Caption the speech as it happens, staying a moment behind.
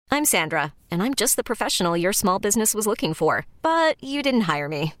I'm Sandra, and I'm just the professional your small business was looking for. But you didn't hire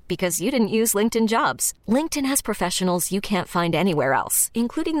me because you didn't use LinkedIn Jobs. LinkedIn has professionals you can't find anywhere else,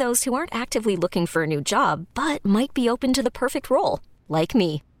 including those who aren't actively looking for a new job, but might be open to the perfect role, like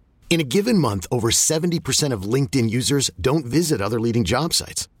me. In a given month, over 70% of LinkedIn users don't visit other leading job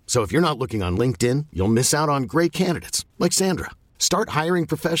sites. So if you're not looking on LinkedIn, you'll miss out on great candidates like Sandra. Start hiring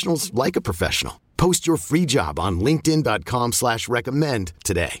professionals like a professional. Post your free job on linkedin.com/recommend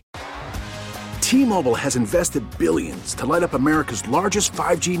today. T-Mobile has invested billions to light up America's largest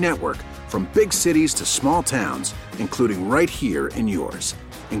 5G network, from big cities to small towns, including right here in yours.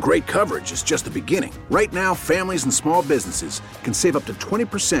 And great coverage is just the beginning. Right now, families and small businesses can save up to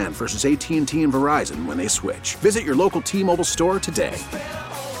 20% versus AT&T and Verizon when they switch. Visit your local T-Mobile store today.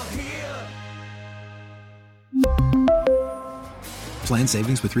 Plan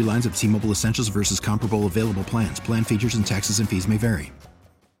savings with 3 lines of T-Mobile Essentials versus comparable available plans. Plan features and taxes and fees may vary.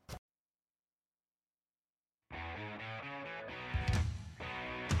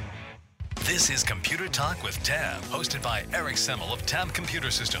 This is Computer Talk with Tab, hosted by Eric Semmel of Tab Computer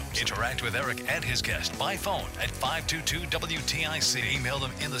Systems. Interact with Eric and his guest by phone at 522-WTIC. Email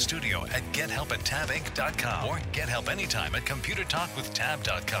them in the studio at gethelp@tabinc.com or get help anytime at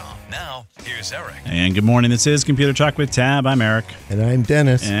computertalkwithtab.com. Now, here's Eric. And good morning. This is Computer Talk with Tab. I'm Eric. And I'm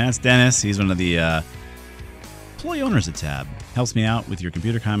Dennis. And that's Dennis. He's one of the employee owners at Tab. Helps me out with your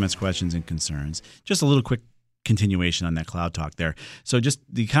computer comments, questions, and concerns. Just a little quick continuation on that cloud talk there. So just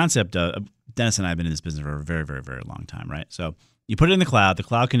the concept of Dennis and I have been in this business for a very, very, very long time, right? So you put it in the cloud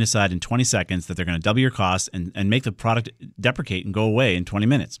can decide in 20 seconds that they're going to double your cost and make the product deprecate and go away in 20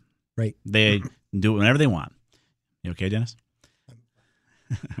 minutes. Right. They do it whenever they want. You okay, Dennis?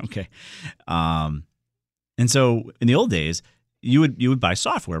 Okay. And so in the old days, you would buy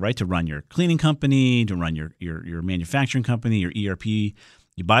software, right, to run your cleaning company, to run your manufacturing company, your ERP.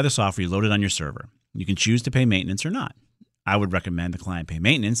 You buy the software, you load it on your server. You can choose to pay maintenance or not. I would recommend the client pay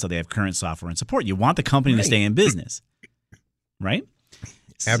maintenance so they have current software and support. You want the company to stay in business, right?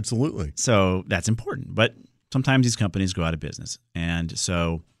 Absolutely. So that's important. But sometimes these companies go out of business. And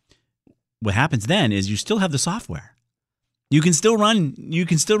so what happens then is you still have the software. You can still run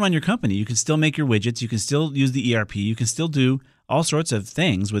your company. You can still make your widgets. You can still use the ERP. You can still do all sorts of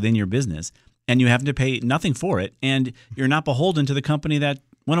things within your business. And you have to pay nothing for it. And you're not beholden to the company that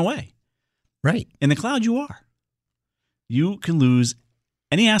went away. Right. In the cloud, you are. You can lose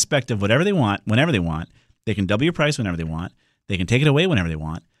any aspect of whatever they want, whenever they want. They can double your price whenever they want. They can take it away whenever they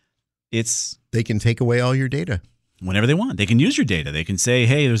want. They can take away all your data. Whenever they want. They can use your data. They can say,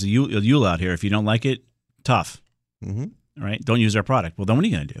 hey, there's a Yule out here. If you don't like it, tough. Mm-hmm. Right? Don't use our product. Well, then what are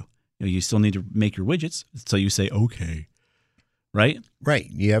you going to do? You still need to make your widgets. So you say, okay. Right? Right.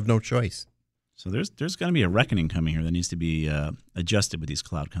 You have no choice. So there's going to be a reckoning coming here that needs to be adjusted with these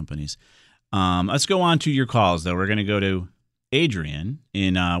cloud companies. Let's go on to your calls, though. We're going to go to Adrian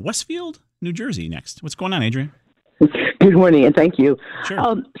in Westfield, New Jersey next. What's going on, Adrian? Good morning, and thank you.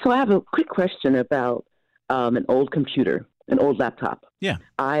 Sure. So I have a quick question about an old computer, an old laptop. Yeah.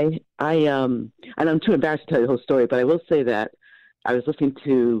 And I'm too embarrassed to tell you the whole story, but I will say that I was listening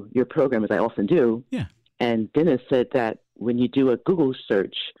to your program, as I often do. Yeah. And Dennis said that when you do a Google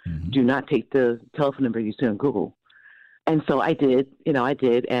search, do not take the telephone number you see on Google. And so I did,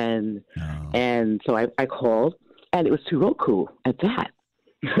 and so I called, and it was to Roku at that,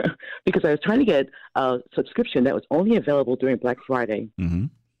 because I was trying to get a subscription that was only available during Black Friday. Mm-hmm.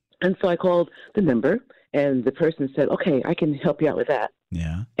 And so I called the number, and the person said, okay, I can help you out with that.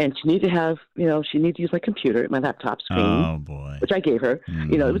 Yeah. And she needed to have, she needed to use my computer, my laptop screen. Oh, boy. Which I gave her.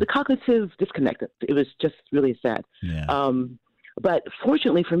 Mm-hmm. It was a cognitive disconnect. It was just really sad. Yeah. But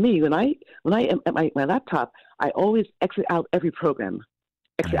fortunately for me, when I am at my laptop, I always exit out every program,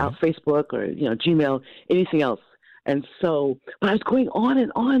 out Facebook or Gmail, anything else. And so, but I was going on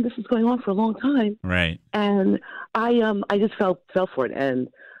and on. This was going on for a long time, right? And I just fell for it. And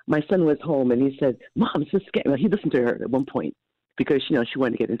my son was home, and he said, "Mom, it's just scary." He listened to her at one point because she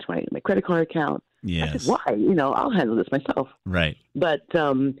wanted to get into my credit card account. Yes. I said, "Why? I'll handle this myself." Right. But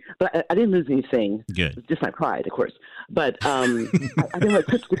I didn't lose anything. Good. Just my pride, of course. But I didn't want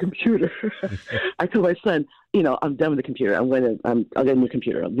to touch the computer. I told my son, I'm done with the computer. I'll get a new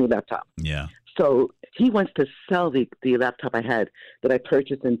computer, a new laptop. Yeah. So he wants to sell the laptop I had that I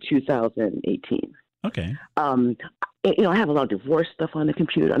purchased in 2018. Okay. I have a lot of divorce stuff on the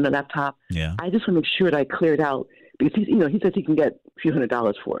computer, on the laptop. Yeah. I just want to make sure that I clear it out because he says he can get a few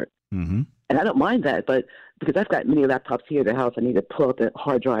 $100s for it. Mm-hmm. And I don't mind that, but because I've got many laptops here at the house, I need to pull out the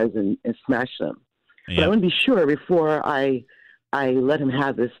hard drives and smash them. Yeah. But I want to be sure before I let him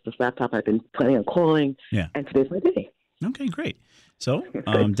have this laptop. I've been planning on calling, and today's my day. Okay, great. So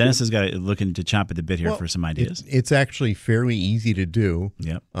Dennis has got looking to chomp at the bit here for some ideas. It's actually fairly easy to do.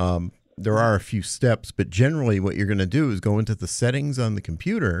 Yep. There are a few steps, but generally what you're going to do is go into the settings on the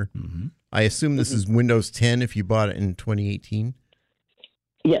computer. Mm-hmm. I assume this is Windows 10 if you bought it in 2018?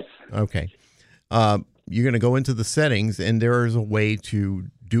 Yes. Okay. You're going to go into the settings, and there is a way to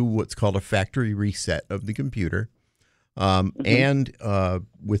do what's called a factory reset of the computer. And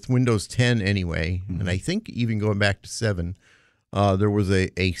with Windows 10 anyway, and I think even going back to 7, there was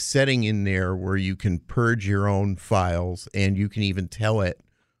a setting in there where you can purge your own files, and you can even tell it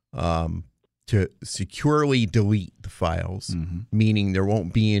to securely delete the files, meaning there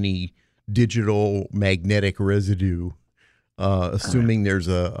won't be any digital magnetic residue, assuming there's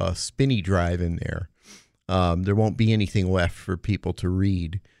a spinny drive in there. There won't be anything left for people to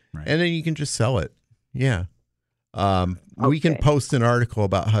read. Right. And then you can just sell it. Yeah. We can post an article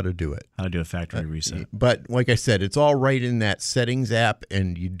about how to do it. How to do a factory reset. But like I said, it's all right in that settings app,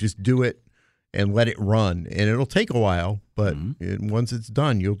 and you just do it and let it run. And it'll take a while, but once it's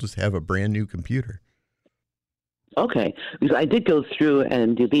done, you'll just have a brand new computer. Okay. Because I did go through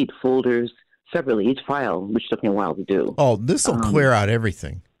and delete folders separately, each file, which took me a while to do. Oh, this will clear out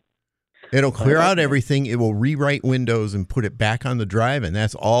everything. It'll clear out everything. It will rewrite Windows and put it back on the drive, and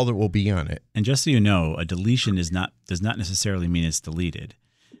that's all that will be on it. And just so you know, a deletion does not necessarily mean it's deleted.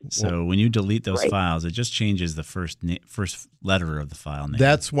 So when you delete those files, it just changes the first letter of the file name.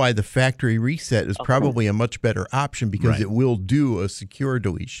 That's why the factory reset is probably a much better option, because it will do a secure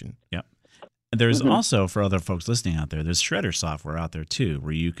deletion. Yep. There's also, for other folks listening out there, there's shredder software out there too,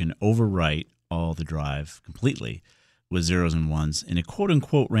 where you can overwrite all the drive completely with zeros and ones in a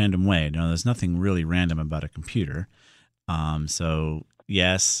quote-unquote random way. Now, there's nothing really random about a computer. So,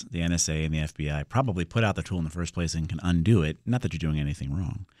 yes, the NSA and the FBI probably put out the tool in the first place and can undo it. Not that you're doing anything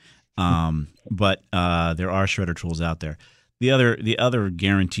wrong. But there are shredder tools out there. The other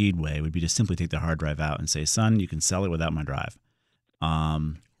guaranteed way would be to simply take the hard drive out and say, son, you can sell it without my drive.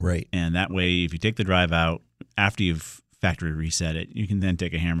 Right. And that way, if you take the drive out after you've factory reset it, you can then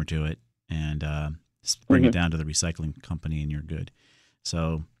take a hammer to it and bring it down to the recycling company, and you're good.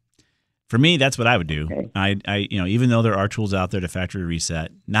 So, for me, that's what I would do. Okay. I even though there are tools out there to factory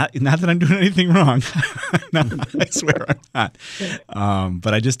reset, not that I'm doing anything wrong. No, I swear I'm not.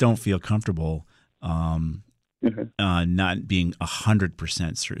 But I just don't feel comfortable not being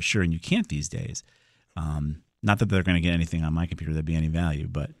 100% sure, and you can't these days. Not that they're going to get anything on my computer that'd be any value,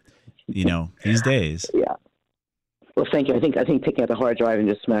 but these days. Yeah. Well, thank you. I think taking out the hard drive and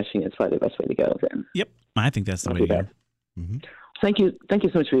just smashing it is probably the best way to go then. Yep. I think that's the way to go. Mm-hmm. Thank you. Thank you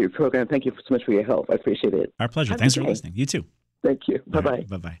so much for your program. Thank you so much for your help. I appreciate it. Our pleasure. Thanks for listening. You too. Thank you. Bye-bye. Right,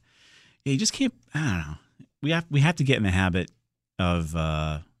 bye-bye. Yeah, you just can't, I don't know. We have to get in the habit of,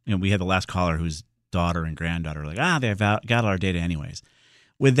 we had the last caller whose daughter and granddaughter were like, they've got our data anyways.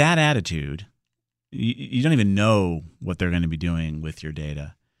 With that attitude, you don't even know what they're going to be doing with your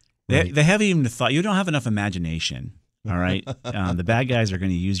data. Right. They haven't even thought. You don't have enough imagination. All right. The bad guys are going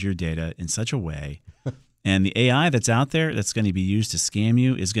to use your data in such a way, and the AI that's out there that's going to be used to scam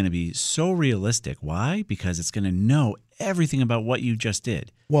you is going to be so realistic. Why? Because it's going to know everything about what you just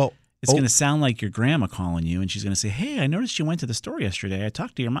did. Well, it's going to sound like your grandma calling you, and she's going to say, "Hey, I noticed you went to the store yesterday. I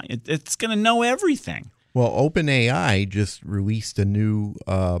talked to your mom." It's going to know everything. Well, OpenAI just released a new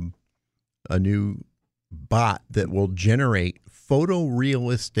bot that will generate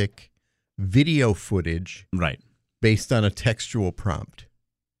photorealistic video footage, right, based on a textual prompt.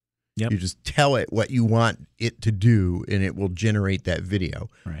 Yep. You just tell it what you want it to do, and it will generate that video.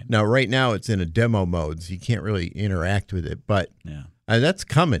 Right. Now, right now, it's in a demo mode, so you can't really interact with it, but that's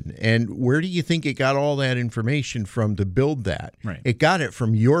coming. And where do you think it got all that information from to build that? Right. It got it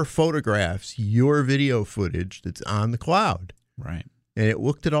from your photographs, your video footage that's on the cloud. Right. And it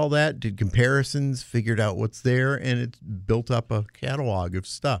looked at all that, did comparisons, figured out what's there, and it's built up a catalog of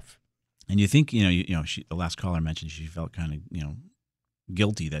stuff. And you think, the last caller mentioned she felt kind of,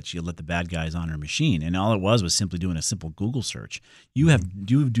 guilty that she let the bad guys on her machine, and all it was simply doing a simple Google search. You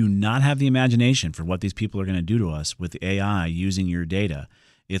do not have the imagination for what these people are going to do to us with AI using your data.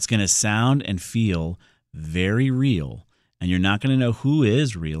 It's going to sound and feel very real, and you're not going to know who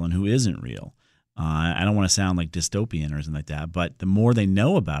is real and who isn't real. I don't want to sound like dystopian or something like that, but the more they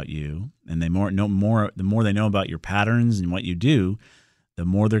know about you, and the more they know about your patterns and what you do, the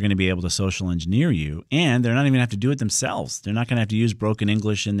more they're going to be able to social engineer you. And they're not even going to have to do it themselves. They're not going to have to use broken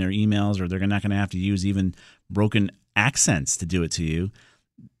English in their emails, or they're not going to have to use even broken accents to do it to you.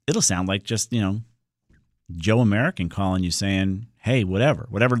 It'll sound like just, Joe American calling you saying, "Hey, whatever."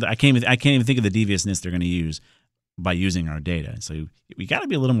 I can't even think of the deviousness they're going to use by using our data. So we got to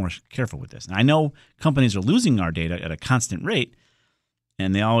be a little more careful with this. And I know companies are losing our data at a constant rate,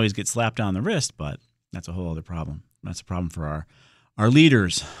 and they always get slapped on the wrist, but that's a whole other problem. That's a problem for our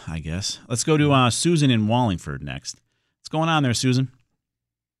leaders, I guess. Let's go to Susan in Wallingford next. What's going on there, Susan?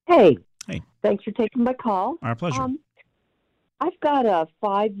 Hey. Hey. Thanks for taking my call. Our pleasure. I've got a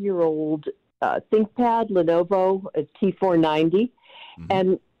 5-year-old ThinkPad Lenovo, a T490,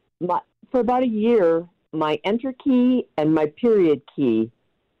 and for about a year, my enter key and my period key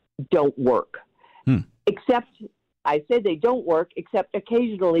don't work. Except, I say they don't work, except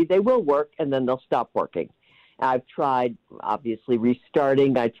occasionally they will work, and then they'll stop working. I've tried, obviously,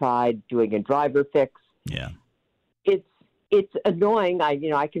 restarting. I tried doing a driver fix. Yeah. It's annoying.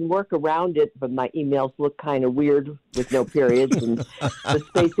 I can work around it, but my emails look kind of weird with no periods, and the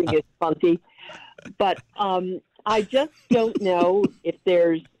spacing is funky. But I just don't know if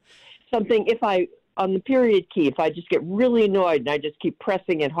there's something, on the period key, if I just get really annoyed and I just keep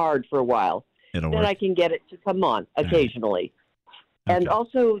pressing it hard for a while, then I can get it to come on occasionally. Okay. And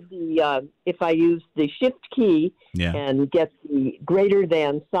also if I use the shift key and get the greater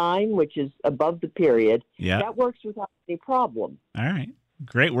than sign, which is above the period, that works without any problem. All right.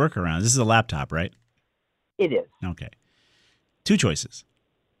 Great workaround. This is a laptop, right? It is. Okay. 2 choices.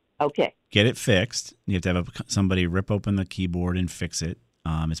 Okay. Get it fixed. You have to have somebody rip open the keyboard and fix it.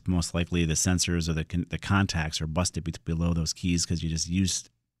 It's most likely the sensors or the contacts are busted below those keys because you just use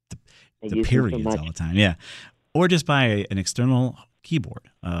the periods all the time. Yeah. Or just buy an external keyboard.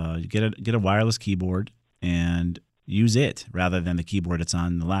 Get a wireless keyboard and use it rather than the keyboard that's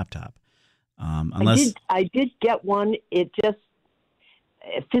on the laptop. Unless I did get one. It just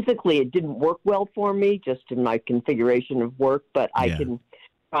physically it didn't work well for me, just in my configuration of work. But I can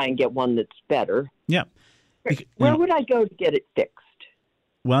try and get one that's better. Yeah. Where would I go to get it fixed?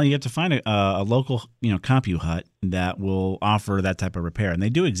 Well, you have to find a local, CompuHut that will offer that type of repair, and they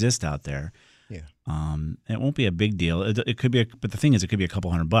do exist out there. Yeah. It won't be a big deal. It could be, but the thing is, it could be a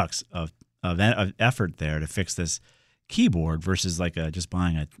couple $100 of effort there to fix this keyboard versus just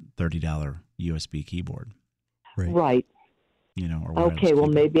buying a $30 USB keyboard. Right. Or okay. Well,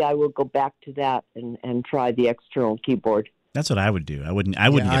 maybe I will go back to that and try the external keyboard. That's what I would do. I wouldn't. I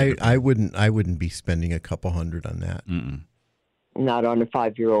wouldn't be spending a couple $100 on that. Mm-mm. Not on a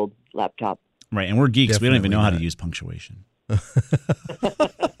 5-year-old laptop. Right, and we're geeks. Definitely we don't even know how not. to use punctuation.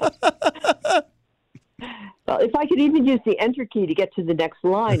 Well, if I could even use the enter key to get to the next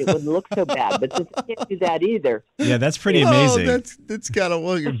line, it wouldn't look so bad. But since I can't do that either. Yeah, that's pretty amazing. That's got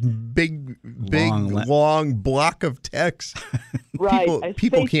a big, long block of text. Right.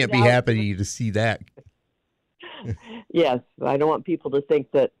 People can't be happy to see that. Yes, I don't want people to think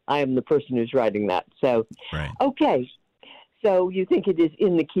that I am the person who's writing that. So, okay. So you think it is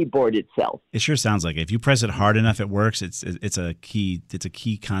in the keyboard itself? It sure sounds like it. If you press it hard enough, it works. It's a key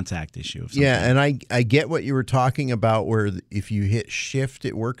contact issue. Yeah, and I get what you were talking about, where if you hit shift,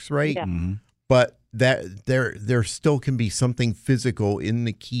 it works right. Yeah. Mm-hmm. But that there still can be something physical in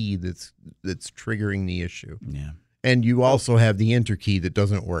the key that's triggering the issue. Yeah. And you also have the enter key that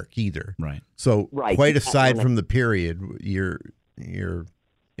doesn't work either. Right. So quite aside from the period, you're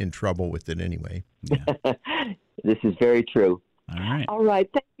in trouble with it anyway. Yeah. This is very true. All right. All right.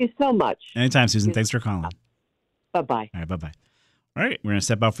 Thank you so much. Anytime, Susan. Thanks for calling. Bye-bye. All right, bye-bye. All right, we're going to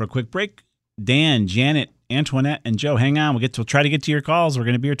step out for a quick break. Dan, Janet, Antoinette, and Joe, hang on. We'll try to get to your calls. We're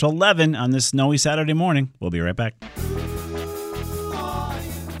going to be here till 11 on this snowy Saturday morning. We'll be right back.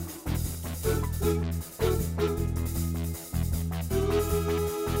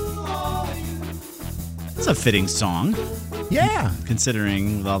 It's a fitting song. Yeah.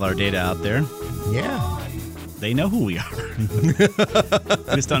 Considering with all our data out there. Yeah. They know who we are.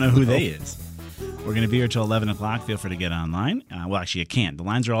 We just don't know who they is. We're going to be here till 11 o'clock. Feel free to get online. Well, actually, you can't. The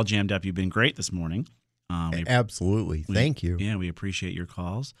lines are all jammed up. You've been great this morning. Absolutely. Thank you. Yeah, we appreciate your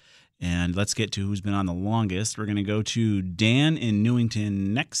calls. And let's get to who's been on the longest. We're going to go to Dan in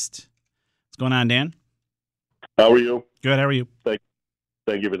Newington next. What's going on, Dan? How are you? Good. How are you? Thank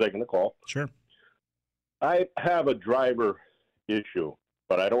you for taking the call. Sure. I have a driver issue,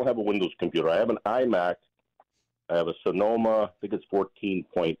 but I don't have a Windows computer. I have an iMac. I have a Sonoma, I think it's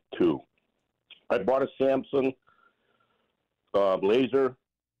 14.2. I bought a Samsung laser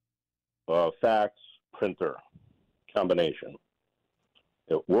fax printer combination.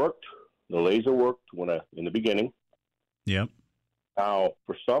 It worked. The laser worked in the beginning. Yep. Now,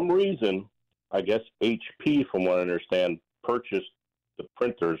 for some reason, I guess HP, from what I understand, purchased the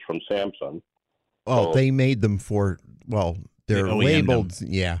printers from Samsung. Oh, they made them they're labeled.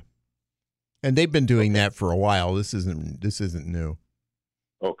 Yeah. And they've been doing that for a while. This isn't new.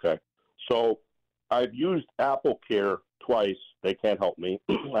 Okay. So I've used Apple Care twice. They can't help me.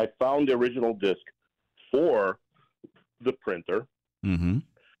 I found the original disc for the printer, Mm-hmm.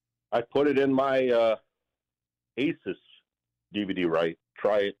 I put it in my Asus DVD write,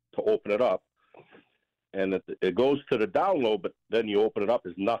 try it to open it up, and it goes to the download, but then you open it up,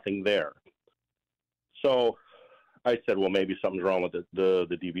 there's nothing there. So I said, well, maybe something's wrong with the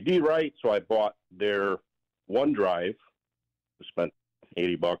DVD write. So I bought their OneDrive. I spent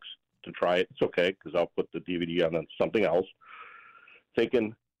 $80 to try it. It's okay, because I'll put the DVD on something else.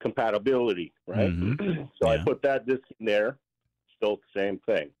 Thinking compatibility, right? Mm-hmm. So Yeah. I put that disc in there. Still the same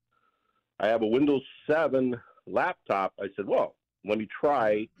thing. I have a Windows 7 laptop. I said, well, let me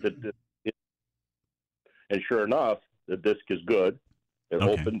try the disc. And sure enough, the disc is good. It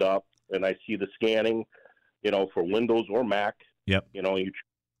opened up, and I see the scanning, for Windows or Mac. Yep. You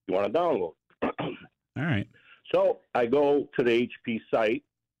want to download. All right. So I go to the HP site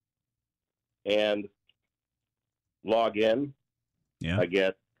and log in. Yeah. I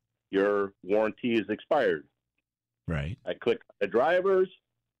get your warranty is expired. Right. I click the drivers.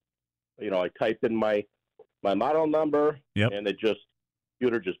 I type in my model number, Yep. and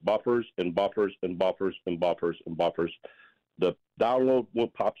computer just buffers and buffers and buffers and buffers and buffers. The download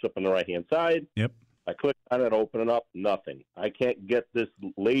pops up on the right-hand side. Yep. I click on it, open it up, nothing. I can't get this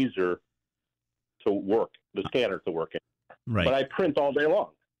laser to work, the scanner to work. Right. But I print all day long.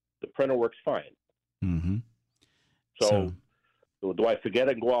 The printer works fine. Mm-hmm. So do I forget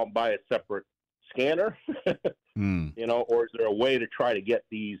it and go out and buy a separate scanner? Or is there a way to try to get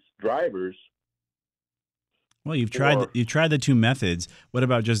these drivers? Well, you've tried the two methods. What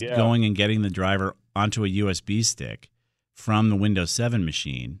about just going and getting the driver onto a USB stick from the Windows 7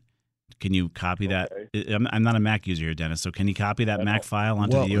 machine? Can you copy that? I'm not a Mac user here, Dennis. So can you copy that Mac file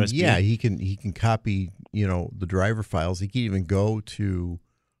onto the USB? Yeah, he can copy the driver files. He can even go to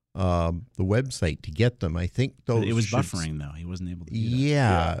the website to get them. I think those. It was buffering though. He wasn't able to do that.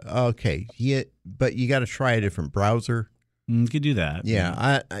 Yeah. Okay. But you got to try a different browser. You could do that.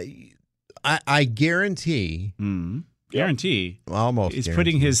 Yeah. I guarantee. Guarantee. Almost. He's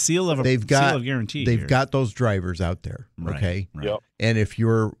putting his seal of guarantee. They've got those drivers out there. Right, okay. Right. Yep. And if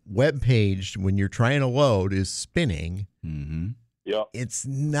your web page, when you're trying to load, is spinning, it's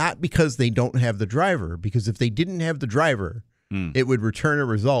not because they don't have the driver. Because if they didn't have the driver, it would return a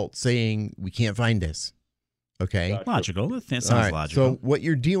result saying we can't find this. Okay. Logical. That sounds right, logical. So what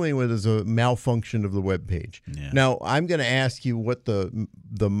you're dealing with is a malfunction of the web page. Yeah. Now I'm going to ask you what the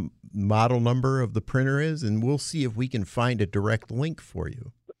model number of the printer is, and we'll see if we can find a direct link for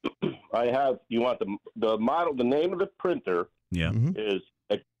you. You want the model, the name of the printer is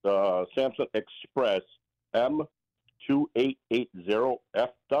Samsung Express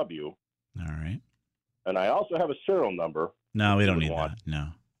M2880FW. All right. And I also have a serial number. No, we don't need that. No.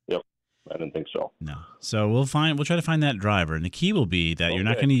 Yep. I didn't think so. No. So we'll try to find that driver, and the key will be that you're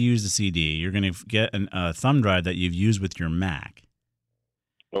not going to use the CD. You're going to get a thumb drive that you've used with your Mac.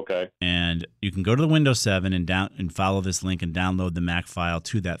 Okay. And you can go to the Windows 7 and follow this link and download the Mac file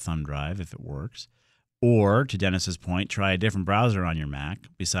to that thumb drive if it works. Or, to Dennis's point, try a different browser on your Mac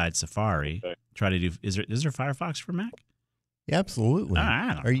besides Safari. Okay. Try to do. Is there Firefox for Mac? Yeah, absolutely.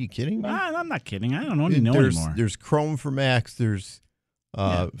 Are you kidding me? I'm not kidding. I don't know anymore. There's Chrome for Macs. There's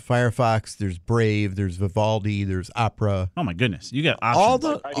Firefox. There's Brave. There's Vivaldi. There's Opera. Oh my goodness! You got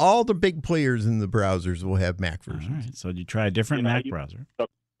options. All the big players in the browsers will have Mac versions. All right. So you try a different Mac browser.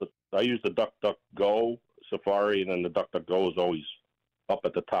 I use the DuckDuckGo Safari, and then the DuckDuckGo is always up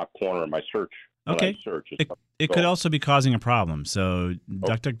at the top corner of my search. Okay. It could also be causing a problem. So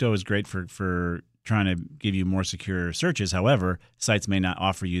DuckDuckGo is great for trying to give you more secure searches. However, sites may not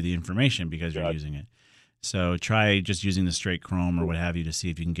offer you the information because you're using it. So try just using the straight Chrome or what have you to see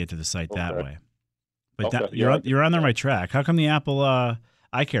if you can get to the site that way. But you're on the right track. How come the Apple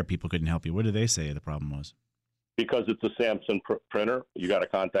iCare people couldn't help you? What did they say the problem was? Because it's a Samsung printer, you got to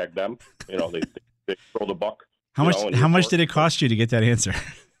contact them. They throw the buck. How much did it cost you to get that answer?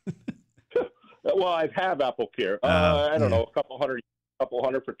 Well, I have Apple Care. I don't know, a couple hundred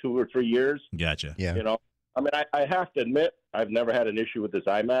for 2 or 3 years. Gotcha. Yeah. I mean, I have to admit, I've never had an issue with this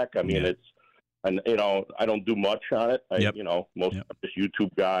iMac. I mean, I don't do much on it. I'm just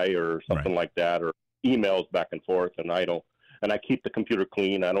YouTube guy or something like that, or emails back and forth, and I keep the computer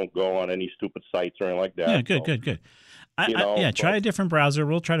clean. I don't go on any stupid sites or anything like that. Yeah, good. Try a different browser.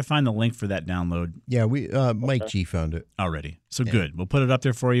 We'll try to find the link for that download. Yeah, Mike G found it already. So good. We'll put it up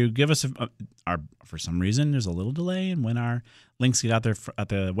there for you. Give us for some reason there's a little delay in when our links get out there at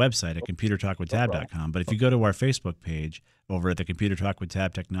the website at computertalkwithtab.com. But if you go to our Facebook page over at the Computer Talk with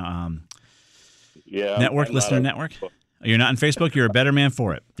Tab Network, Listener Network. You're not on Facebook. You're a better man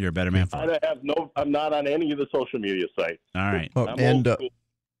for it. I'm not on any of the social media sites. All right.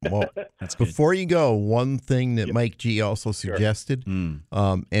 Well, That's good. before you go, one thing that Mike G also suggested,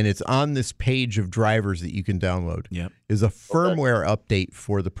 and it's on this page of drivers that you can download, is a firmware update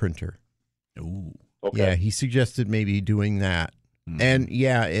for the printer. Ooh. Okay. Yeah, he suggested maybe doing that. And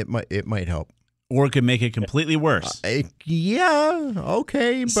yeah, it might help. Or it could make it completely worse. Yeah,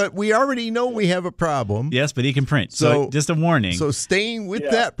 okay, but we already know we have a problem. Yes, but he can print. So just a warning. So staying with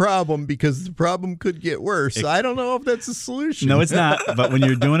that problem, because the problem could get worse. I don't know if that's a solution. No, it's not. But when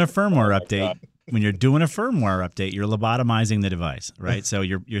you're doing a firmware update, you're lobotomizing the device, right? So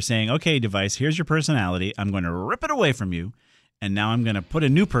you're saying, okay, device, here's your personality. I'm going to rip it away from you, and now I'm going to put a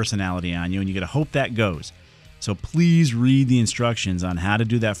new personality on you, and you got to hope that goes. So please read the instructions on how to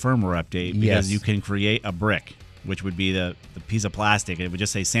do that firmware update, because you can create a brick, which would be the piece of plastic. It would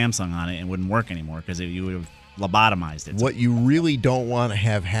just say Samsung on it and wouldn't work anymore because you would have lobotomized it. What you really don't want to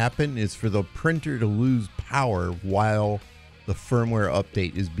have happen is for the printer to lose power while the firmware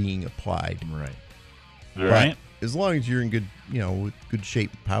update is being applied. Right. All right. As long as you're in good, with good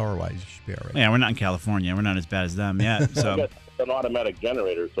shape power-wise, you should be all right. Yeah, we're not in California. We're not as bad as them yet. So. An automatic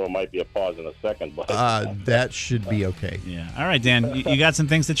generator, so it might be a pause in a second. But that should be okay. Yeah. All right, Dan, you got some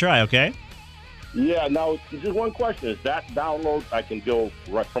things to try, okay? Yeah. Now, just one question: is that download I can go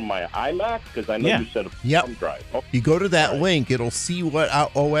right from my iMac? Because I know you said a thumb drive. Oh. You go to that link; it'll see what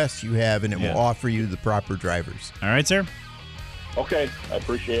OS you have, and it will offer you the proper drivers. All right, sir. Okay, I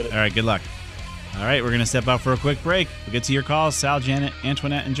appreciate it. All right, good luck. All right, we're going to step out for a quick break. We'll get to your calls. Sal, Janet,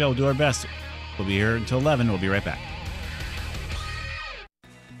 Antoinette, and Joe will do our best. We'll be here until 11. We'll be right back.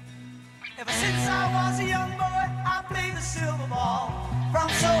 Ever since I was a young boy, I played the silver ball. From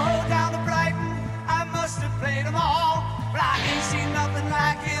Soho down to Brighton, I must have played them all. But I ain't seen nothing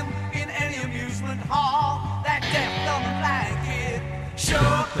like him in any amusement hall. That deaf, dumb, and blind kid sure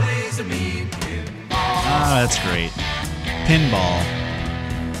plays a mean pinball. Ah, that's great. Pinball.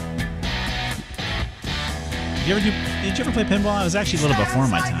 Did you ever play pinball? I was actually a little before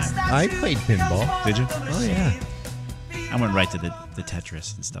my time. I played pinball. Did you? Oh, yeah. I went right to the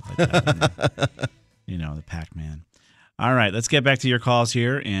Tetris and stuff like that. The Pac-Man. All right, let's get back to your calls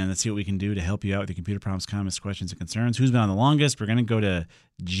here, and let's see what we can do to help you out with your computer problems, comments, questions, and concerns. Who's been on the longest? We're going to go to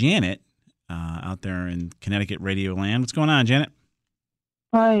Janet out there in Connecticut Radio Land. What's going on, Janet?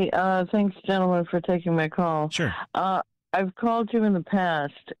 Hi. Thanks, gentlemen, for taking my call. Sure. I've called you in the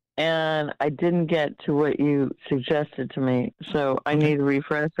past, and I didn't get to what you suggested to me, so I need a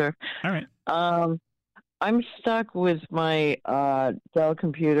refresher. All right. I'm stuck with my Dell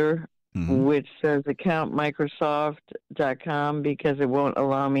computer, which says account Microsoft.com because it won't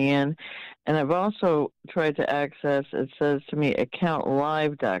allow me in. And I've also tried to access, it says to me,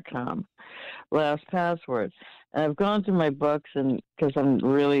 accountlive.com, last password. And I've gone through my books, and because I'm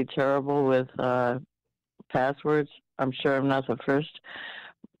really terrible with passwords, I'm sure I'm not the first,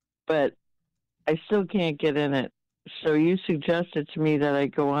 but I still can't get in it. So you suggested to me that I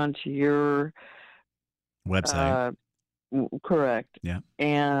go on to your website. Correct. Yeah.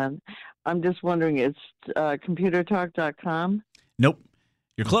 And I'm just wondering, it's computertalk.com? Nope.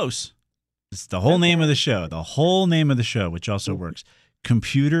 You're close. It's the whole name of the show. The whole name of the show, which also works.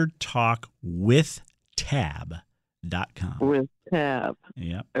 computertalkwithtab.com. With tab.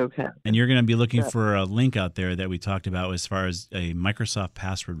 Yep. Okay. And you're going to be looking for a link out there that we talked about as far as a Microsoft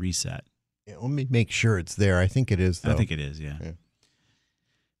password reset. Yeah, let me make sure it's there. I think it is, though. I think it is, yeah.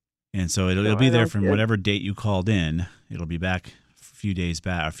 And so it'll be there from whatever date you called in. It'll be back a few days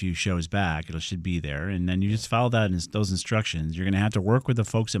back, a few shows back. It should be there. And then you just follow those instructions. You're going to have to work with the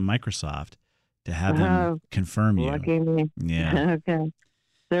folks at Microsoft to have them confirm you. Lucky me. Yeah. Okay.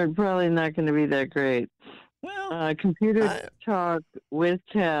 They're probably not going to be that great. Well,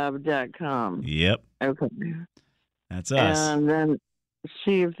 computertalkwithtab.com. Yep. Okay. That's us. And then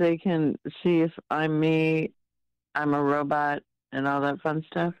see if they can see if I'm me, I'm a robot, and all that fun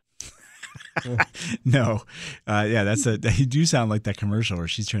stuff. No. You do sound like that commercial where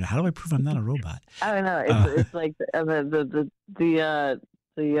she's trying to, how do I prove I'm not a robot? I don't know. It's like the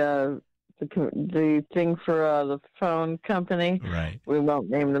thing for the phone company. Right. We won't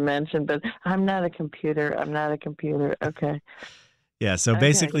name the mention, but I'm not a computer. Okay. Yeah, so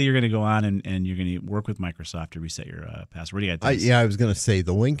basically you're going to go on and you're going to work with Microsoft to reset your password. What do you got? I was going to say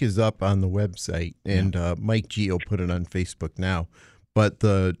the link is up on the website, and Mike G will put it on Facebook now. But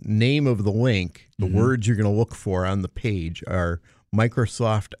the name of the link, the words you're going to look for on the page are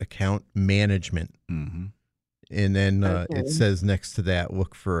Microsoft Account Management. Mm-hmm. And then it says next to that,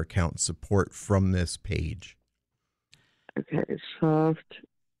 look for account support from this page. Okay, soft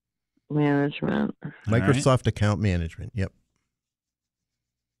management. Microsoft Account Management, yep.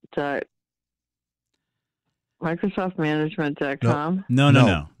 MicrosoftManagement.com?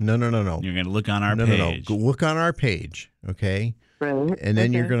 No. You're going to look on our page. Go look on our page, okay? Right. And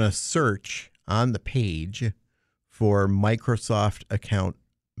then you're going to search on the page for Microsoft Account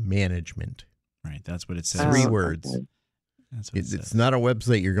Management. Right, that's what it says. 3 words. Okay. That's what it says. It's not a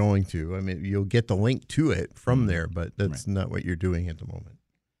website you're going to. I mean, you'll get the link to it from there, but that's not what you're doing at the moment.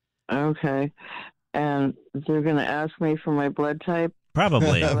 Okay. And they're going to ask me for my blood type?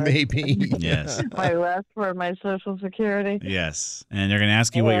 Probably. Maybe. Yes. My last word, my Social Security? Yes. And they're going to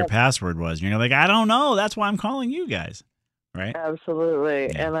ask you what your password was. And you're like, I don't know. That's why I'm calling you guys. Right?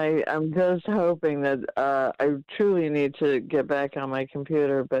 Absolutely. Yeah. And I'm just hoping that I truly need to get back on my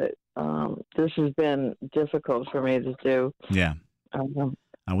computer, but this has been difficult for me to do. Yeah.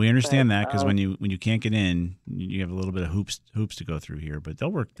 We understand that because when you can't get in, you have a little bit of hoops to go through here, but they'll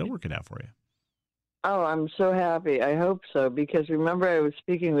work it out for you. Oh, I'm so happy. I hope so, because remember I was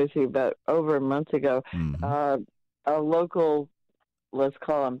speaking with you about over a month ago. Mm-hmm. A local, let's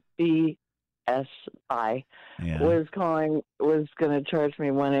call them BSI, was going to charge me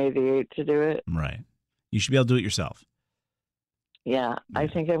 $188 to do it. Right. You should be able to do it yourself. Yeah, I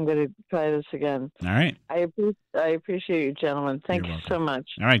think I'm going to try this again. All right. I appreciate you, gentlemen. Thank you so much.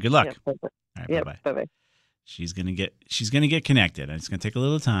 All right. Good luck. Yep, bye-bye. All right. Yep, Bye-bye. Bye-bye. She's gonna get connected. It's gonna take a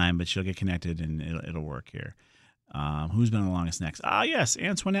little time, but she'll get connected and it'll work here. Who's been the longest next? Yes,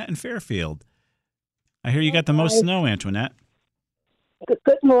 Antoinette in Fairfield. I hear you got the most snow, Antoinette.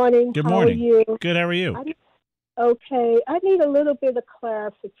 Good morning. Good morning. How are you? Good. How are you? Okay. I need a little bit of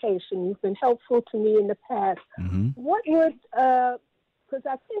clarification. You've been helpful to me in the past. Mm-hmm. What would, because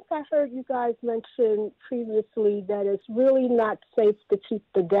I think I heard you guys mention previously that it's really not safe to keep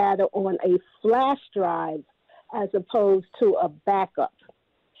the data on a flash drive as opposed to a backup.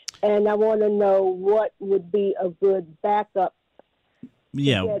 And I want to know what would be a good backup.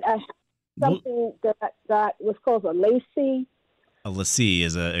 Yeah. Something that I got was called a LaCie. A LaCie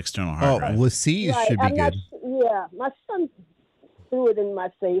is an external hard drive. LaCie should be good. My son threw it in my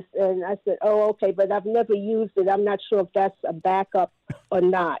face, and I said, "Oh, okay," but I've never used it. I'm not sure if that's a backup or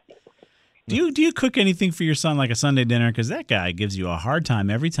not. Do you cook anything for your son, like a Sunday dinner? Because that guy gives you a hard time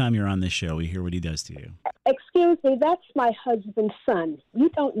every time you're on this show. We hear what he does to you. Excuse me, that's my husband's son. You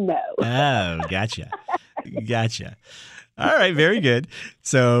don't know. Oh, gotcha. All right, very good.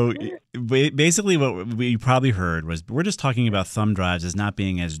 So basically what we probably heard was we're just talking about thumb drives as not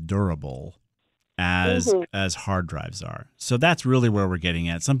being as durable as hard drives are. So that's really where we're getting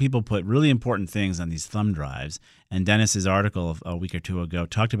at. Some people put really important things on these thumb drives, and Dennis's article a week or two ago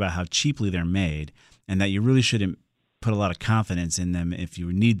talked about how cheaply they're made and that you really shouldn't put a lot of confidence in them if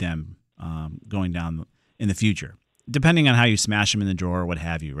you need them going down in the future, depending on how you smash them in the drawer or what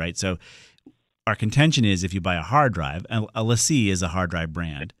have you, right? So our contention is if you buy a hard drive, a LaCie is a hard drive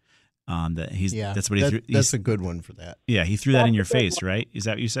brand. That's what he threw. That's a good one for that. Yeah, he threw that in your face, right? Is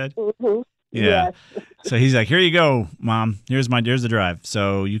that what you said? Mm-hmm. Yeah. Yes. So he's like, "Here you go, Mom. Here's the drive."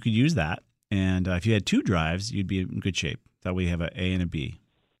 So you could use that, and if you had 2 drives, you'd be in good shape. That way, you have an A and a B.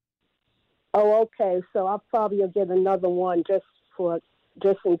 Oh, okay. So I'll probably get another one just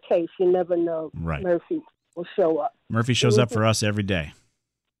in case. You never know. Right. Murphy will show up. Murphy shows up for us every day.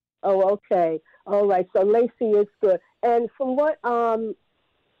 Oh, okay. All right. So LaCie is good. And from what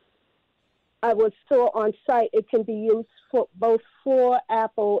I was saw on site, it can be used for both for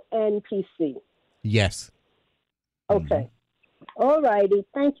Apple and PC. Yes. Okay. All righty.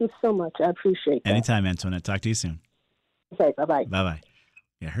 Thank you so much. I appreciate that. Anytime, Antoinette. Talk to you soon. Okay. Bye-bye. Bye-bye.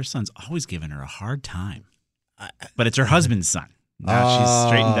 Yeah, her son's always giving her a hard time. But it's her husband's son. Now she's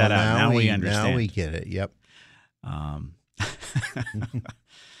straightened that out. Now we understand. Now we get it. Yep.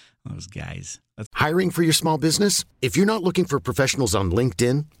 Those guys. Hiring for your small business? If you're not looking for professionals on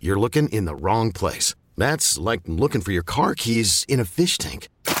LinkedIn, you're looking in the wrong place. That's like looking for your car keys in a fish tank.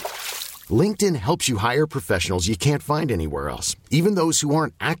 LinkedIn helps you hire professionals you can't find anywhere else, even those who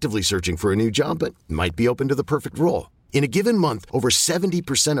aren't actively searching for a new job but might be open to the perfect role. In a given month, over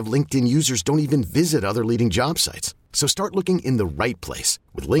 70% of LinkedIn users don't even visit other leading job sites. So start looking in the right place.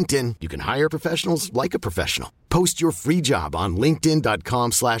 With LinkedIn, you can hire professionals like a professional. Post your free job on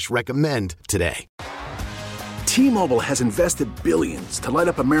linkedin.com/recommend today. T-Mobile has invested billions to light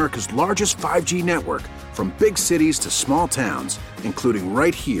up America's largest 5G network, from big cities to small towns, including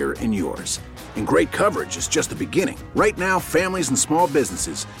right here in yours. And great coverage is just the beginning. Right now, families and small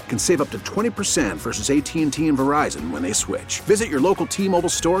businesses can save up to 20% versus AT&T and Verizon when they switch. Visit your local T-Mobile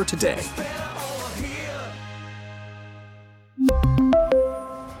store today.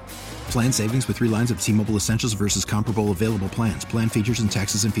 Plan savings with 3 lines of T-Mobile Essentials versus comparable available plans. Plan features and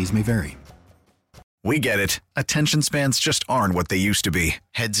taxes and fees may vary. We get it. Attention spans just aren't what they used to be.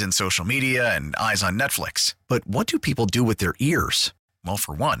 Heads in social media and eyes on Netflix. But what do people do with their ears? Well,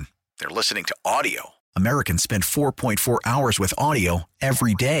 for one, they're listening to audio. Americans spend 4.4 hours with audio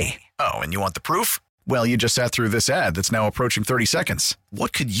every day. Oh, and you want the proof? Well, you just sat through this ad that's now approaching 30 seconds.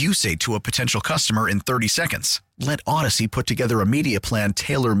 What could you say to a potential customer in 30 seconds? Let Odyssey put together a media plan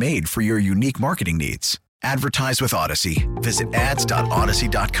tailor-made for your unique marketing needs. Advertise with Odyssey. Visit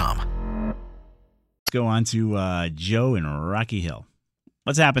ads.odyssey.com. Go on to Joe in Rocky Hill.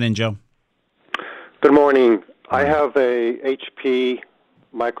 What's happening, Joe? Good morning. I have a HP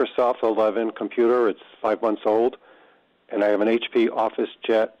Microsoft 11 computer. It's 5 months old. And I have an HP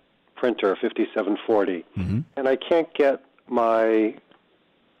OfficeJet printer, 5740. Mm-hmm. And I can't get my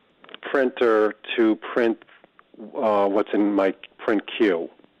printer to print what's in my print queue.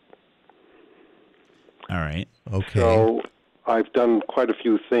 All right. Okay. So I've done quite a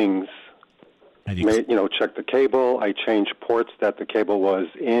few things. Check the cable. I changed ports that the cable was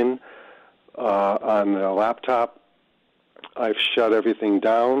in on the laptop. I've shut everything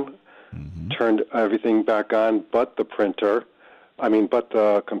down, turned everything back on but the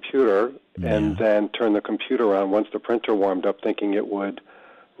computer, and then turned the computer on once the printer warmed up, thinking it would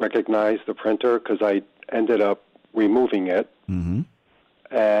recognize the printer, because I ended up removing it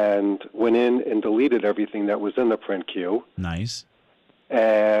and went in and deleted everything that was in the print queue. Nice.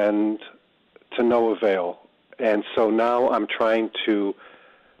 And to no avail. And so now I'm trying to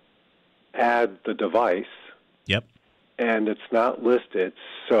add the device. Yep. And it's not listed,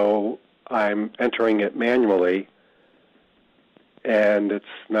 so I'm entering it manually, and it's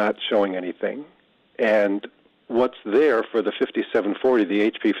not showing anything. And what's there for the 5740, the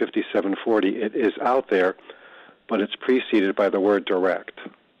HP 5740, it is out there, but it's preceded by the word direct.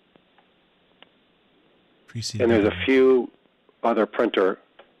 And there's a few other printer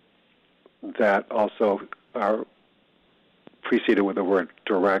that also are preceded with the word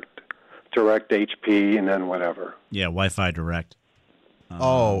direct HP, and then whatever. Yeah, Wi-Fi direct.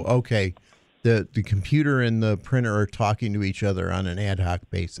 Okay. The computer and the printer are talking to each other on an ad hoc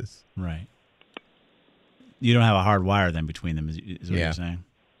basis. Right. You don't have a hard wire then between them, is what you're saying?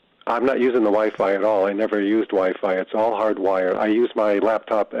 I'm not using the Wi-Fi at all. I never used Wi-Fi. It's all hardwired. I use my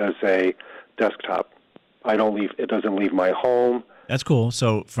laptop as a desktop. It doesn't leave my home. That's cool.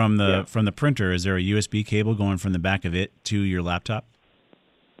 So from the printer, is there a USB cable going from the back of it to your laptop?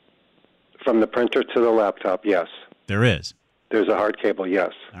 From the printer to the laptop, yes. There is. There's a hard cable,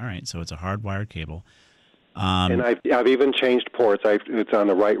 yes. All right, so it's a hardwired cable. And I've even changed ports. It's on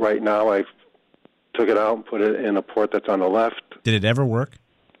the right now. I took it out and put it in a port that's on the left. Did it ever work?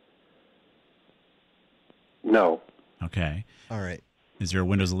 No. Okay. All right. Is there a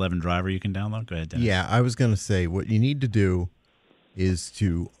Windows 11 driver you can download? Go ahead, Dennis. Yeah, I was going to say what you need to do is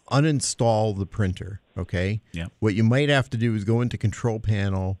to uninstall the printer, okay? Yeah. What you might have to do is go into Control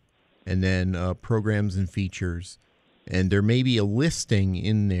Panel and then Programs and Features, and there may be a listing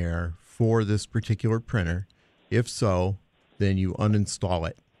in there for this particular printer. If so, then you uninstall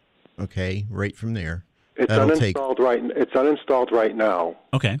it, okay, right from there. It's uninstalled right now.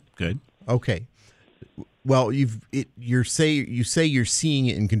 Okay, good. Okay. Well, you say you're seeing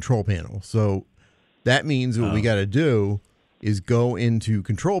it in Control Panel, so that means what we got to do is go into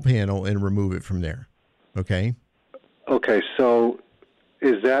Control Panel and remove it from there. Okay? Okay, so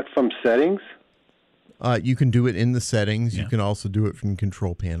is that from settings? You can do it in the settings. Yeah. You can also do it from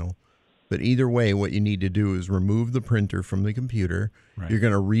Control Panel. But either way, what you need to do is remove the printer from the computer. Right. You're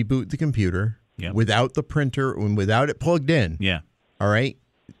going to reboot the computer without the printer and without it plugged in. Yeah. All right?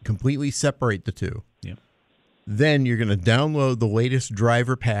 Completely separate the two. Yep. Then you're going to download the latest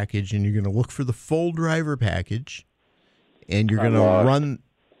driver package, and you're going to look for the full driver package, and you're going to run.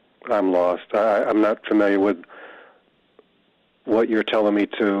 I'm lost. I'm not familiar with what you're telling me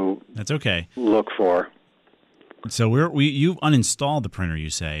to. That's okay. Look for. So you've uninstalled the printer, you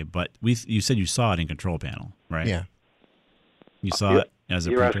say, but you said you saw it in Control Panel, right? Yeah. You saw it as a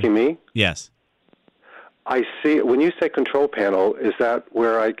printer? You're asking me? Yes. I see. When you say Control Panel, is that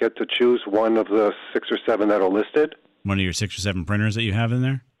where I get to choose one of the 6 or 7 that are listed? One of your 6 or 7 printers that you have in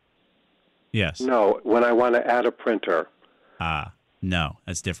there? Yes. No, when I want to add a printer. No,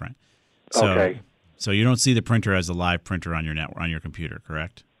 that's different. So, okay. So you don't see the printer as a live printer on your computer,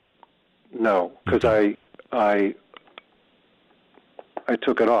 correct? No, because I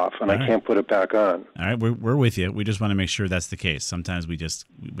took it off and I can't put it back on. All right, we're with you. We just want to make sure that's the case. Sometimes we want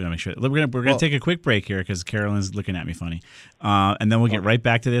to make sure. We're gonna take a quick break here because Carolyn's looking at me funny, and then we'll get right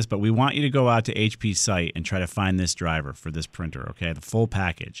back to this. But we want you to go out to HP's site and try to find this driver for this printer. Okay, the full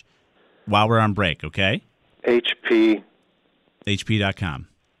package. While we're on break, okay? HP. HP.com.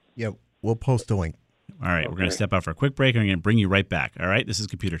 Yeah, we'll post a link. All right, we're going to step out for a quick break, and we're going to bring you right back. All right, this is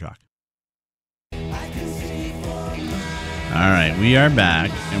Computer Talk. All right, we are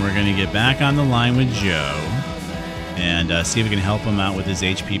back, and we're going to get back on the line with Joe and see if we can help him out with his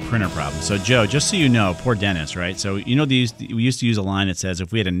HP printer problem. So, Joe, just so you know, poor Dennis, right? So, we used to use a line that says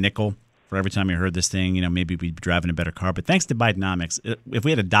if we had a nickel for every time you heard this thing, maybe we'd be driving a better car. But thanks to Bidenomics, if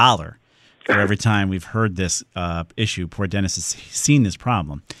we had $1 for every time we've heard this issue, poor Dennis has seen this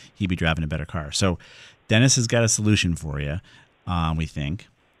problem, he'd be driving a better car. So, Dennis has got a solution for you, we think.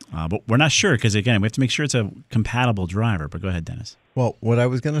 But we're not sure because, again, we have to make sure it's a compatible driver. But go ahead, Dennis. Well, what I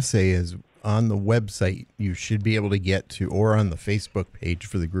was going to say is on the website, you should be able to get to, or on the Facebook page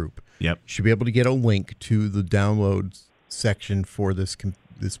for the group, you should be able to get a link to the downloads section for this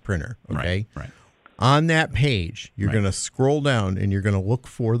printer, okay? Right. On that page, you're going to scroll down and you're going to look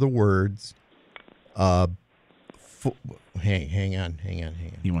for the words, hang on.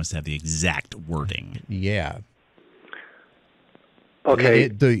 He wants to have the exact wording. Yeah. Okay.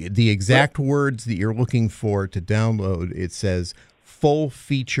 The exact words that you're looking for to download, it says full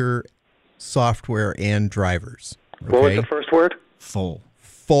feature software and drivers. Okay? What was the first word? Full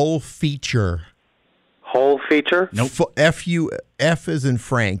feature. Whole feature? Nope. F as in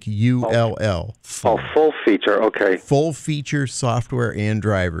Frank, ULL. Full feature, okay. Full feature software and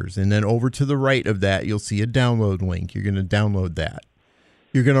drivers. And then over to the right of that, you'll see a download link. You're going to download that.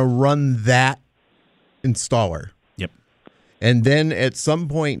 You're going to run that installer. Yep. And then at some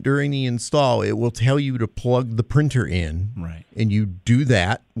point during the install, it will tell you to plug the printer in. Right. And you do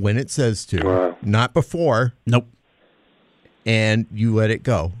that when it says to, not before. Nope. And you let it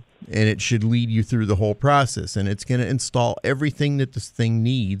go. And it should lead you through the whole process. And it's going to install everything that this thing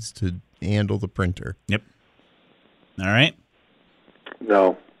needs to handle the printer. Yep. All right.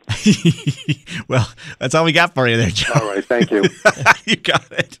 No. Well, that's all we got for you there, Joe. All right. Thank you. You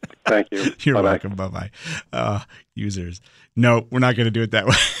got it. Thank you. You're Bye-bye. welcome. Bye-bye. Users. No, we're not going to do it that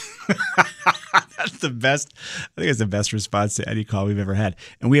way. That's the best. I think it's the best response to any call we've ever had.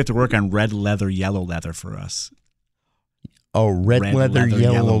 And we have to work on red leather, yellow leather for us. Oh, red leather,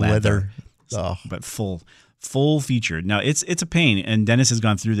 yellow leather. Oh. But full featured. Now, it's a pain, and Dennis has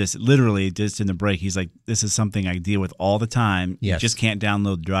gone through this literally just in the break. He's like, this is something I deal with all the time. Yes. You just can't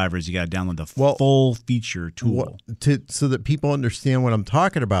download drivers. You got to download the full feature tool. So that people understand what I'm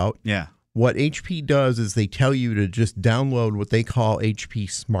talking about. Yeah. What HP does is they tell you to just download what they call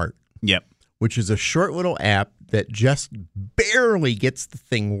HP Smart. Yep. Which is a short little app that just barely gets the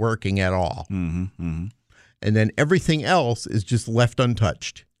thing working at all. Mm-hmm. Mm-hmm. And then everything else is just left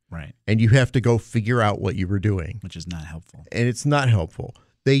untouched. Right. And you have to go figure out what you were doing. Which is not helpful. And it's not helpful.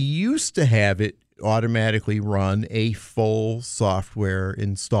 They used to have it automatically run a full software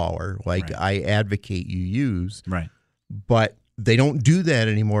installer like I advocate you use. Right. But they don't do that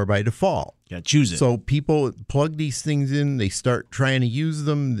anymore by default. Yeah, choose it. So people plug these things in, they start trying to use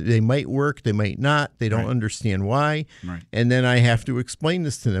them. They might work, they might not. They don't understand why. Right. And then I have to explain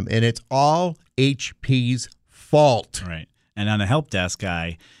this to them. And it's all HP's fault. Right. And on a help desk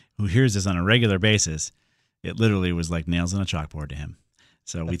guy who hears this on a regular basis, it literally was like nails on a chalkboard to him.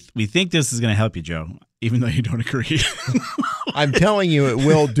 So we think this is going to help you, Joe, even though you don't agree. I'm telling you, it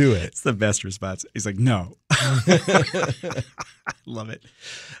will do it. It's the best response. He's like, no. I love it.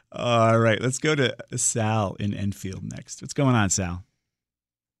 All right, let's go to Sal in Enfield next. What's going on, Sal?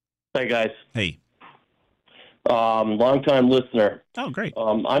 Hey, guys. Hey. Long-time listener. Oh, great.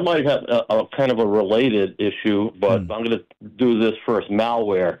 I might have a kind of a related issue, but I'm going to do this first.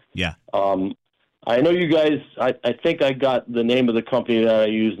 Malware. Yeah. I know you guys, I think I got the name of the company that I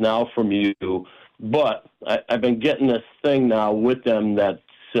use now from you, but I've been getting this thing now with them that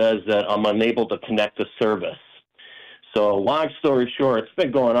says that I'm unable to connect to service. So long story short, it's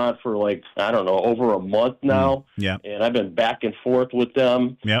been going on for over a month now. Yeah. And I've been back and forth with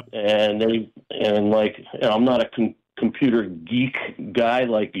them. Yep. And I'm not a computer geek guy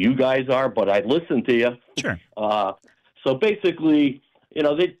like you guys are, but I listen to you. Sure. So basically,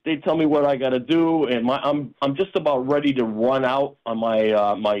 they tell me what I got to do, and I'm just about ready to run out on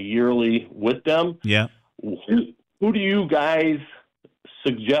my yearly with them. Yeah. Who do you guys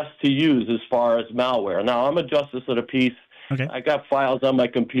suggest to use as far as malware? Now, I'm a justice of the peace. Okay. I got files on my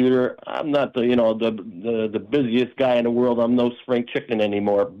computer. I'm not the busiest guy in the world. I'm no spring chicken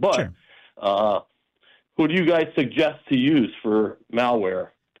anymore. But sure. Who do you guys suggest to use for malware?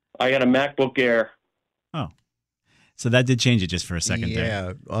 I got a MacBook Air. Oh. So that did change it just for a second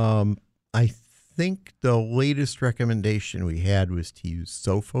there. Yeah. I think the latest recommendation we had was to use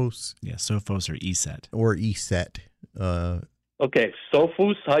Sophos. Yeah, Sophos or ESET. Or ESET. Okay,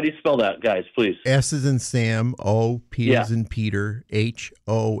 Sophos, how do you spell that, guys, please? S as in Sam, O, P as in Peter, H,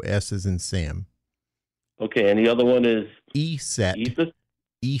 O, S as in Sam. Okay, and the other one is ESET.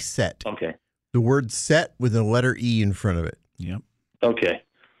 ESET. Okay. The word set with a letter E in front of it. Yep. Okay.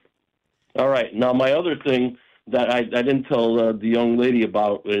 All right. Now, my other thing that I didn't tell the young lady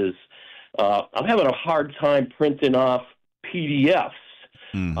about is I'm having a hard time printing off PDFs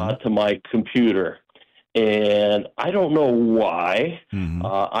to my computer. And I don't know why.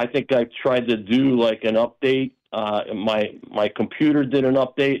 I think I tried to do like an update. My computer did an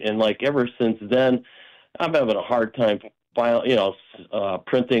update, and like ever since then, I'm having a hard time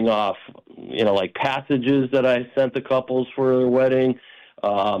printing off, like passages that I sent the couples for their wedding.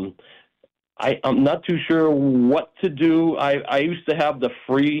 I'm not too sure what to do. I used to have the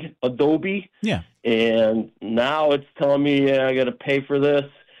free Adobe. Yeah. And now it's telling me I got to pay for this.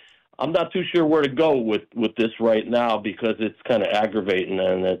 I'm not too sure where to go with this right now because it's kind of aggravating,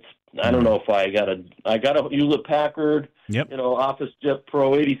 and I don't know if I got a Hewlett Packard, OfficeJet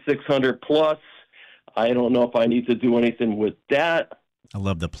Pro 8600 Plus. I don't know if I need to do anything with that. I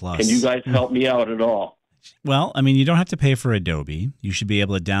love the Plus. Can you guys help me out at all? Well, I mean, you don't have to pay for Adobe. You should be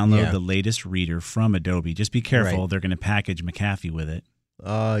able to download the latest reader from Adobe. Just be careful. Right. They're going to package McAfee with it.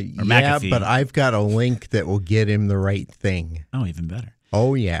 McAfee. But I've got a link that will get him the right thing. Oh, even better.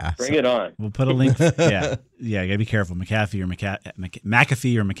 Oh, yeah. Bring it on. We'll put a link. You got to be careful. McAfee or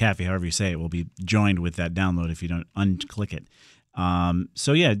McAfee, however you say it, will be joined with that download if you don't unclick it.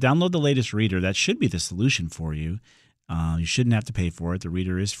 Download the latest reader. That should be the solution for you. You shouldn't have to pay for it. The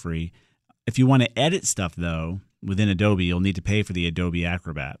reader is free. If you want to edit stuff, though, within Adobe, you'll need to pay for the Adobe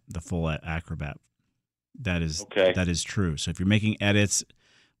Acrobat, the full Acrobat. That is true. So if you're making edits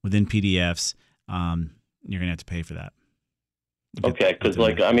within PDFs, you're going to have to pay for that. Okay, because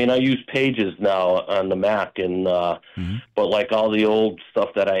I use Pages now on the Mac, and but like all the old stuff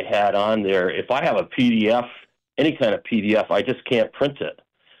that I had on there, if I have a PDF, any kind of PDF, I just can't print it.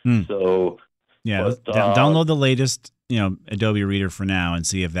 So download the latest, Adobe Reader for now, and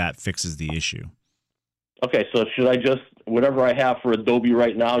see if that fixes the issue. Okay, so should I just whatever I have for Adobe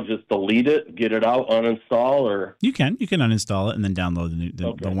right now, just delete it, get it out, uninstall, or you can uninstall it and then download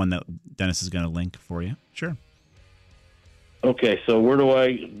the one that Dennis is going to link for you. Sure. Okay, so where do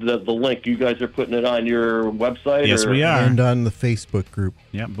the link? You guys are putting it on your website? Yes, we are. And on the Facebook group.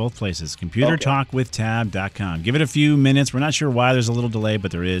 Yeah, both places. ComputerTalkWithTab.com. Give it a few minutes. We're not sure why there's a little delay,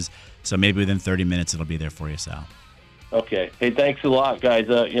 but there is. So maybe within 30 minutes it'll be there for you, Sal. Okay. Hey, thanks a lot, guys.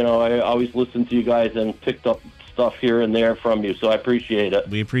 I always listen to you guys and picked up stuff here and there from you, so I appreciate it.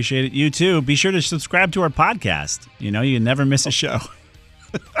 We appreciate it. You too. Be sure to subscribe to our podcast. You never miss a show.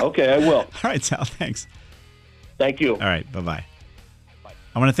 Okay, I will. All right, Sal. Thanks. Thank you. All right. Bye-bye.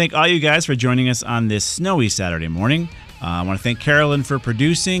 I want to thank all you guys for joining us on this snowy Saturday morning. I want to thank Carolyn for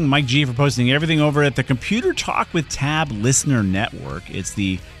producing, Mike G for posting everything over at the Computer Talk with Tab Listener Network. It's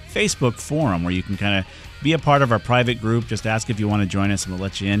the Facebook forum where you can kind of be a part of our private group. Just ask if you want to join us and we'll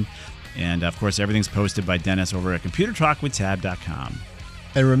let you in. And, of course, everything's posted by Dennis over at ComputerTalkWithTab.com.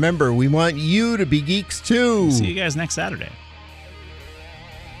 And remember, we want you to be geeks, too. See you guys next Saturday.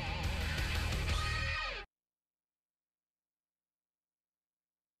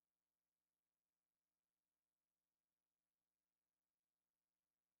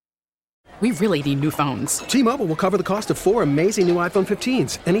 We really need new phones. T-Mobile will cover the cost of 4 amazing new iPhone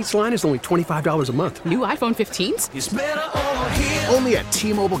 15s, and each line is only $25 a month. New iPhone 15s? It's better over here. Only at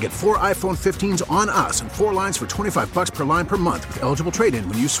T-Mobile, get 4 iPhone 15s on us and 4 lines for $25 per line per month with eligible trade-in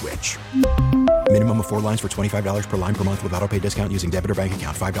when you switch. Minimum of 4 lines for $25 per line per month with autopay discount using debit or bank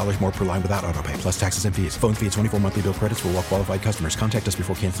account. $5 more per line without autopay, plus taxes and fees. Phone fee at 24 monthly bill credits for well-qualified customers. Contact us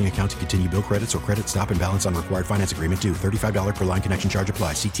before canceling account to continue bill credits or credit stop and balance on required finance agreement due. $35 per line connection charge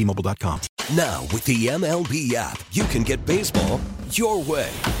applies. See T-Mobile.com. Now, with the MLB app, you can get baseball your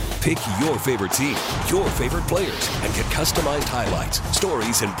way. Pick your favorite team, your favorite players, and get customized highlights,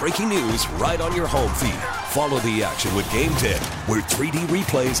 stories, and breaking news right on your home feed. Follow the action with Game Day, where 3D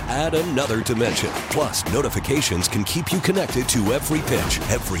replays add another dimension. Plus, notifications can keep you connected to every pitch,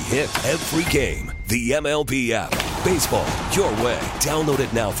 every hit, every game. The MLB app. Baseball your way. Download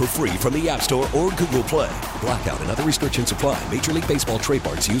it now for free from the App Store or Google Play. Blackout and other restrictions apply. Major League Baseball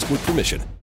trademarks used with permission.